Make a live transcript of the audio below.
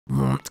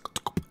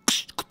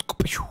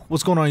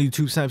What's going on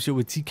YouTube? Snaps here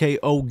with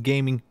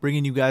TKOgaming,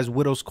 bringing you guys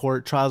Widow's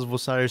Court, Trials of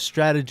Osiris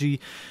strategy.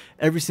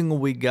 Every single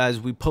week, guys,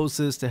 we post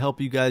this to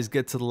help you guys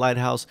get to the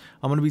lighthouse.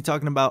 I'm going to be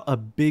talking about a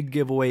big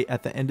giveaway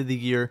at the end of the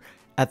year,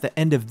 at the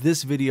end of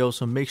this video,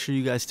 so make sure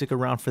you guys stick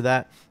around for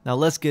that. Now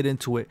let's get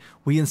into it.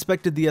 We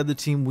inspected the other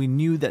team. We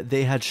knew that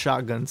they had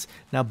shotguns.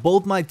 Now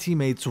both my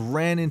teammates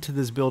ran into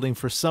this building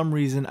for some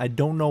reason. I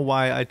don't know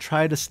why. I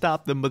tried to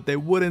stop them, but they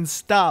wouldn't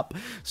stop.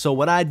 So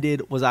what I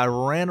did was I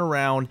ran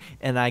around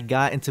and I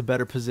got into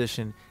better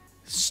position.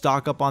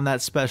 Stock up on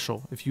that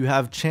special. If you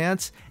have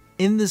chance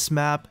in this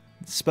map,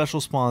 special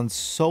spawns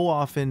so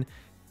often.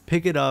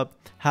 Pick it up,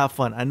 have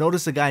fun. I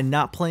noticed a guy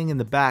not playing in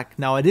the back.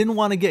 Now I didn't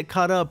want to get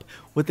caught up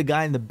with the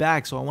guy in the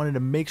back, so I wanted to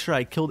make sure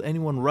I killed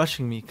anyone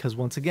rushing me, because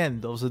once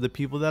again, those are the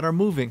people that are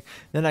moving.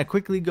 Then I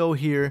quickly go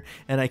here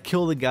and I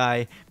kill the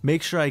guy,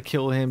 make sure I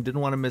kill him, didn't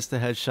want to miss the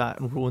headshot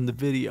and ruin the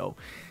video.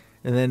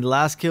 And then the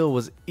last kill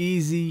was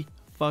easy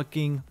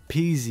fucking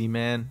peasy,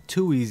 man.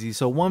 Too easy.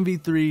 So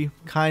 1v3,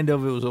 kind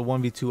of. It was a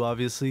 1v2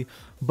 obviously,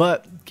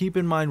 but keep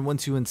in mind,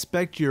 once you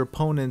inspect your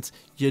opponents,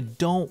 you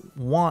don't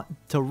want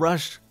to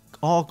rush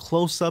all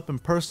close up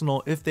and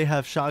personal if they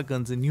have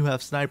shotguns and you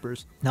have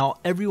snipers. Now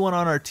everyone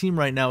on our team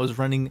right now is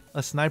running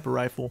a sniper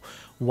rifle.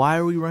 Why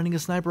are we running a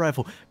sniper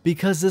rifle?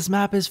 Because this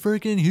map is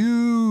freaking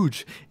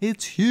huge.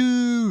 It's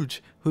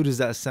huge. Who does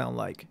that sound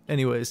like?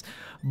 Anyways,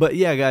 but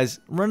yeah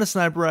guys, run a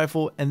sniper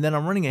rifle, and then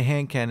I'm running a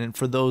hand cannon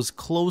for those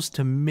close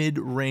to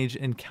mid-range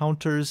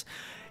encounters.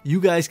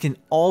 You guys can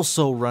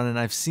also run, and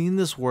I've seen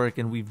this work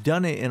and we've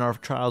done it in our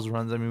trials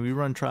runs. I mean, we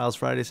run trials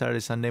Friday,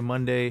 Saturday, Sunday,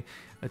 Monday,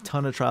 a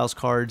ton of trials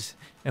cards,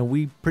 and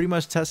we pretty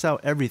much test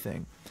out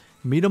everything.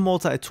 Meet a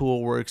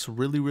multi-tool works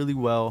really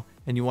well,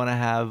 and you want to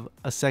have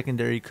a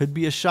secondary. Could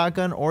be a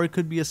shotgun or it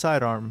could be a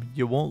sidearm.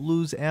 You won't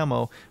lose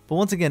ammo, but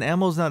once again,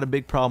 ammo is not a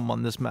big problem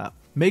on this map.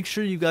 Make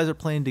sure you guys are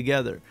playing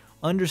together.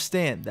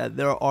 Understand that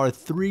there are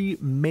 3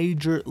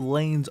 major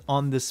lanes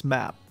on this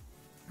map.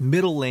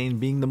 Middle lane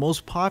being the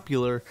most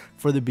popular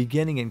for the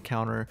beginning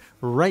encounter,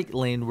 right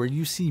lane where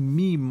you see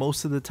me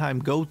most of the time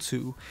go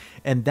to,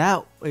 and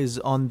that is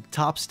on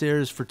top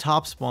stairs for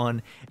top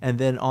spawn, and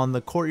then on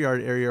the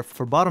courtyard area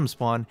for bottom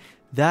spawn.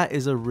 That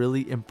is a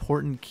really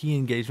important key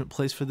engagement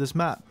place for this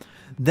map.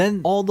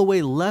 Then all the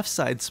way left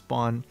side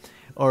spawn,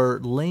 or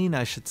lane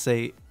I should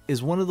say,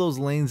 is one of those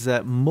lanes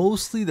that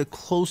mostly the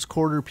close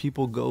quarter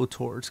people go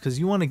towards, because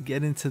you want to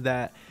get into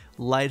that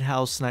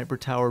lighthouse, sniper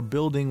tower,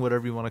 building,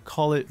 whatever you want to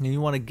call it, and you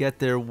want to get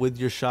there with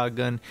your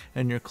shotgun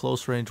and your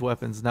close range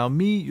weapons. Now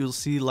me, you'll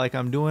see like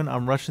I'm doing,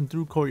 I'm rushing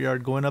through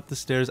courtyard, going up the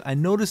stairs. I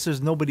notice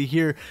there's nobody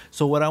here,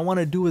 so what I want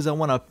to do is I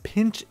want to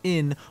pinch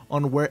in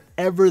on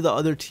wherever the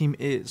other team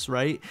is,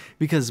 right?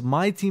 Because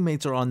my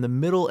teammates are on the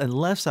middle and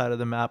left side of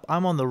the map,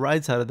 I'm on the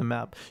right side of the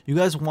map. You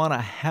guys want to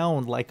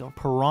hound like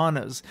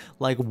piranhas,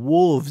 like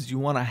wolves. You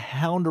want to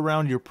hound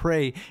around your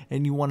prey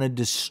and you want to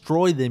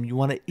destroy them. You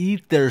want to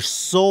eat their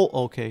soul.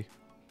 Okay,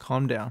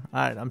 calm down.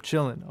 All right, I'm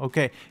chilling.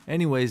 Okay,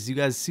 anyways, you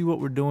guys see what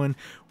we're doing.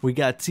 We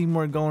got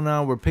teamwork going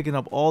on. We're picking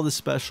up all the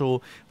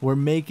special. We're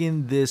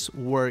making this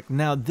work.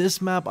 Now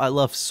this map I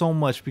love so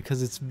much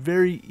because it's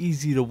very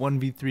easy to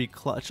 1v3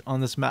 clutch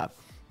on this map.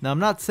 Now I'm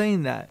not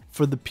saying that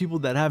for the people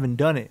that haven't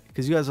done it,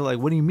 because you guys are like,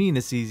 what do you mean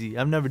it's easy?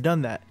 I've never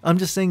done that. I'm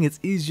just saying it's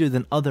easier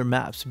than other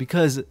maps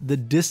because the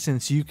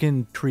distance you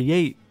can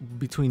create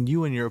between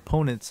you and your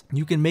opponents,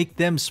 you can make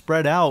them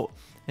spread out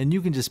and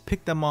you can just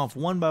pick them off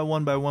one by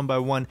one by one by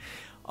one.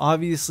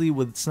 Obviously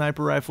with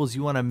sniper rifles,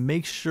 you want to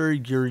make sure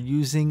you're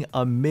using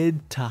a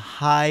mid to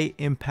high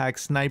impact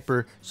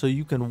sniper so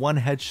you can one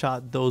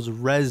headshot those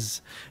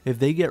res. If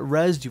they get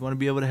rezzed, you want to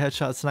be able to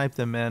headshot snipe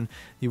them, man.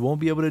 You won't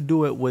be able to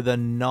do it with a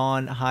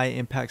non high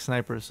impact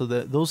sniper. So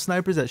those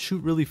snipers that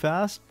shoot really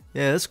fast,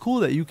 yeah, it's cool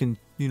that you can,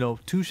 you know,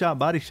 2-shot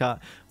body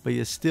shot, but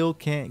you still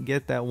can't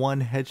get that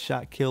one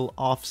headshot kill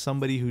off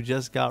somebody who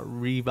just got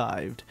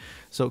revived.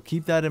 So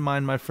keep that in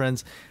mind, my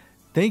friends.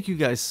 Thank you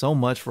guys so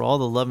much for all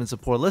the love and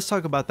support. Let's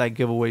talk about that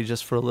giveaway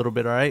just for a little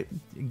bit, all right?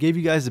 Gave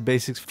you guys the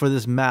basics for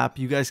this map.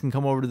 You guys can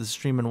come over to the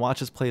stream and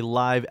watch us play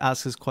live,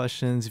 ask us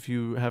questions. If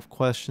you have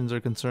questions or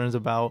concerns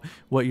about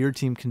what your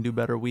team can do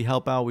better, we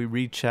help out, we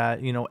read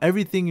chat. You know,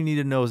 everything you need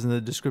to know is in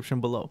the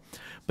description below.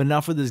 But now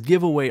for this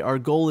giveaway, our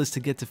goal is to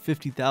get to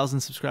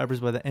 50,000 subscribers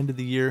by the end of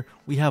the year.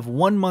 We have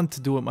 1 month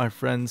to do it, my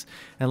friends.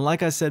 And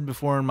like I said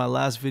before in my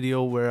last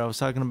video where I was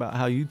talking about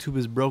how YouTube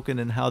is broken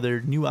and how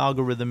their new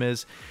algorithm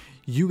is,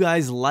 you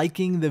guys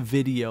liking the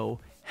video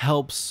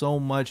helps so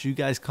much. You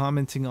guys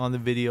commenting on the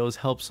videos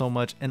helps so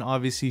much, and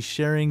obviously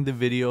sharing the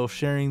video,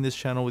 sharing this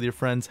channel with your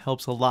friends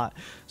helps a lot.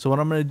 So what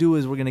I'm going to do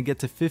is we're going to get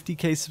to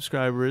 50k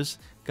subscribers,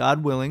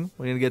 God willing.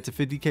 We're going to get to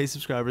 50k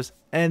subscribers,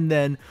 and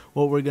then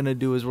what we're going to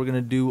do is we're going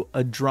to do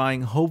a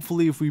drawing.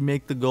 Hopefully if we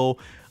make the goal,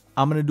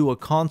 I'm going to do a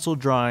console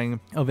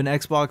drawing of an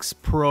Xbox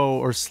Pro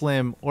or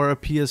Slim or a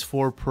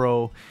PS4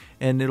 Pro,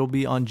 and it'll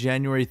be on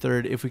January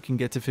 3rd if we can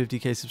get to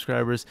 50k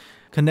subscribers.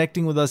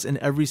 Connecting with us in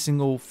every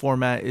single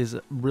format is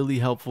really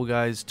helpful,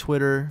 guys.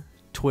 Twitter,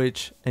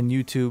 Twitch, and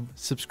YouTube.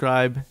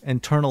 Subscribe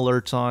and turn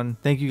alerts on.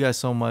 Thank you guys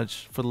so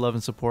much for the love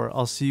and support.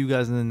 I'll see you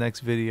guys in the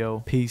next video.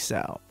 Peace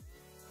out.